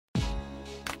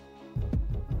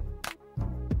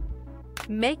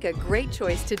Make a great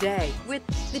choice today with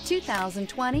the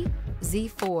 2020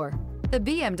 Z4. The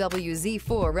BMW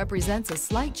Z4 represents a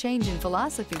slight change in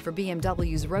philosophy for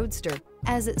BMW's Roadster,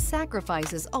 as it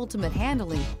sacrifices ultimate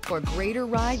handling for greater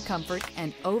ride comfort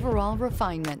and overall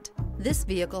refinement. This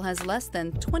vehicle has less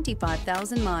than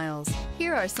 25,000 miles.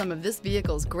 Here are some of this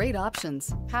vehicle's great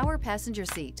options: power passenger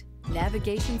seat,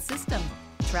 navigation system,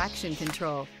 traction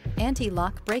control,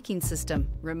 anti-lock braking system,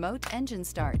 remote engine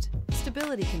start,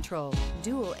 stability control,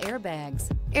 dual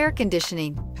airbags, air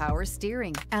conditioning, power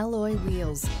steering, alloy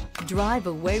wheels. Drive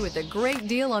away with a great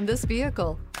deal on this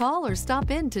vehicle. Call or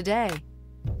stop in today.